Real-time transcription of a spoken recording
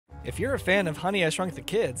If you're a fan of Honey, I Shrunk the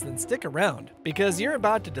Kids, then stick around, because you're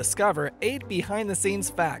about to discover 8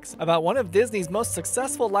 behind-the-scenes facts about one of Disney's most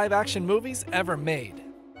successful live-action movies ever made.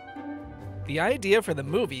 The idea for the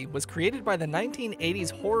movie was created by the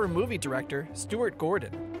 1980s horror movie director Stuart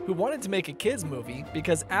Gordon, who wanted to make a kids movie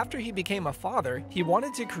because after he became a father, he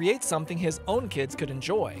wanted to create something his own kids could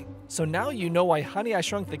enjoy. So now you know why Honey, I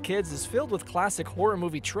Shrunk the Kids is filled with classic horror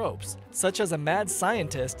movie tropes, such as a mad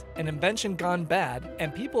scientist, an invention gone bad,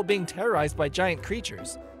 and people being terrorized by giant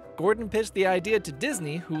creatures. Gordon pitched the idea to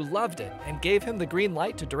Disney, who loved it and gave him the green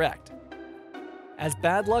light to direct. As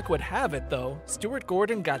bad luck would have it though, Stuart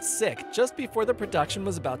Gordon got sick just before the production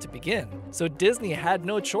was about to begin, so Disney had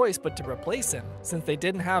no choice but to replace him, since they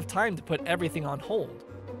didn't have time to put everything on hold.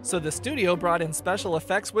 So the studio brought in special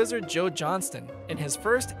effects wizard Joe Johnston in his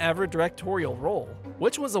first ever directorial role,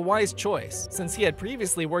 which was a wise choice, since he had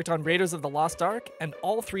previously worked on Raiders of the Lost Ark and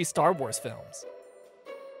all 3 Star Wars films.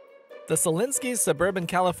 The Szalinski's suburban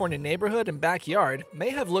California neighborhood and backyard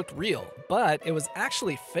may have looked real, but it was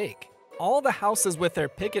actually fake. All the houses with their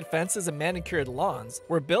picket fences and manicured lawns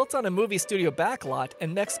were built on a movie studio backlot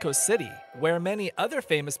in Mexico City, where many other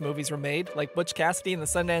famous movies were made, like Butch Cassidy and the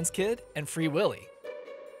Sundance Kid and Free Willy.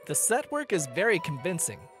 The set work is very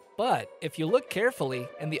convincing, but if you look carefully,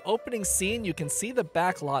 in the opening scene you can see the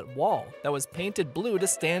backlot wall that was painted blue to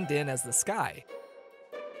stand in as the sky.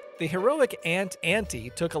 The heroic ant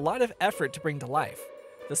Anty took a lot of effort to bring to life.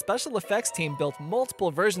 The special effects team built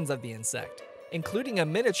multiple versions of the insect, including a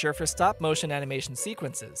miniature for stop-motion animation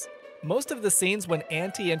sequences. Most of the scenes when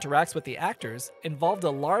Anty interacts with the actors involved a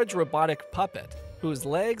large robotic puppet, whose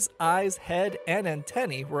legs, eyes, head, and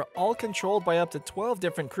antennae were all controlled by up to 12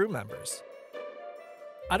 different crew members.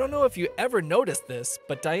 I don't know if you ever noticed this,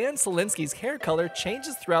 but Diane Szalinski's hair color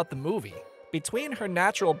changes throughout the movie, between her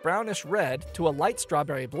natural brownish red to a light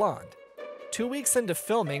strawberry blonde. 2 weeks into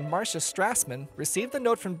filming, Marcia Strassman received a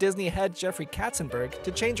note from Disney head Jeffrey Katzenberg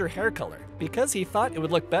to change her hair color because he thought it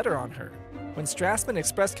would look better on her. When Strassman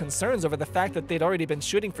expressed concerns over the fact that they'd already been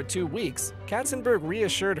shooting for 2 weeks, Katzenberg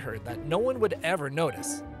reassured her that no one would ever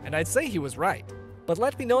notice, and I'd say he was right. But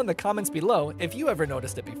let me know in the comments below if you ever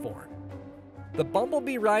noticed it before. The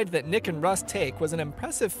Bumblebee ride that Nick and Russ take was an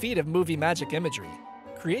impressive feat of movie magic imagery.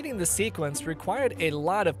 Creating the sequence required a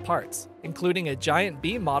lot of parts, including a giant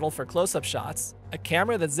bee model for close-up shots, a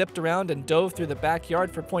camera that zipped around and dove through the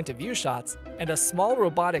backyard for point-of-view shots, and a small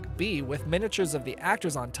robotic bee with miniatures of the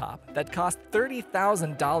actors on top that cost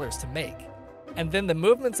 $30,000 to make. And then the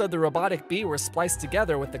movements of the robotic bee were spliced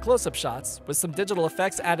together with the close-up shots, with some digital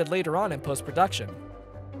effects added later on in post-production.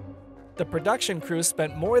 The production crew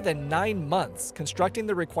spent more than 9 months constructing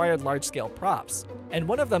the required large-scale props, and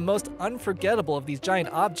one of the most unforgettable of these giant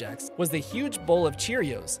objects was the huge bowl of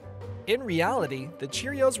Cheerios. In reality, the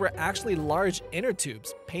Cheerios were actually large inner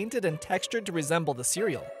tubes painted and textured to resemble the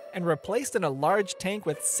cereal, and were placed in a large tank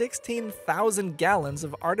with 16,000 gallons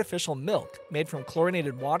of artificial milk made from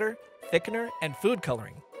chlorinated water, thickener, and food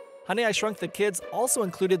coloring. Honey, I Shrunk the Kids also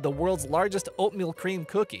included the world's largest oatmeal cream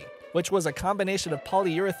cookie, which was a combination of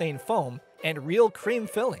polyurethane foam and real cream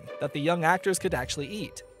filling that the young actors could actually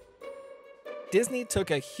eat. Disney took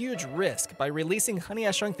a huge risk by releasing Honey,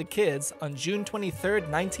 I Shrunk the Kids on June 23,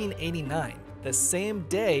 1989, the same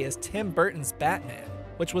day as Tim Burton's Batman,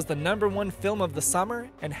 which was the #1 film of the summer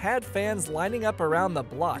and had fans lining up around the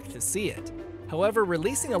block to see it. However,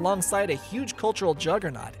 releasing alongside a huge cultural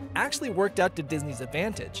juggernaut actually worked out to Disney's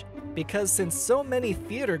advantage, because since so many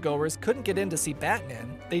theatergoers couldn't get in to see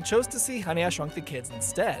Batman, they chose to see Honey, I Shrunk the Kids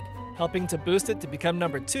instead, helping to boost it to become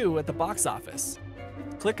 #2 at the box office.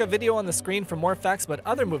 Click a video on the screen for more facts about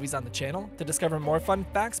other movies on the channel to discover more fun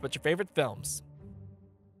facts about your favorite films.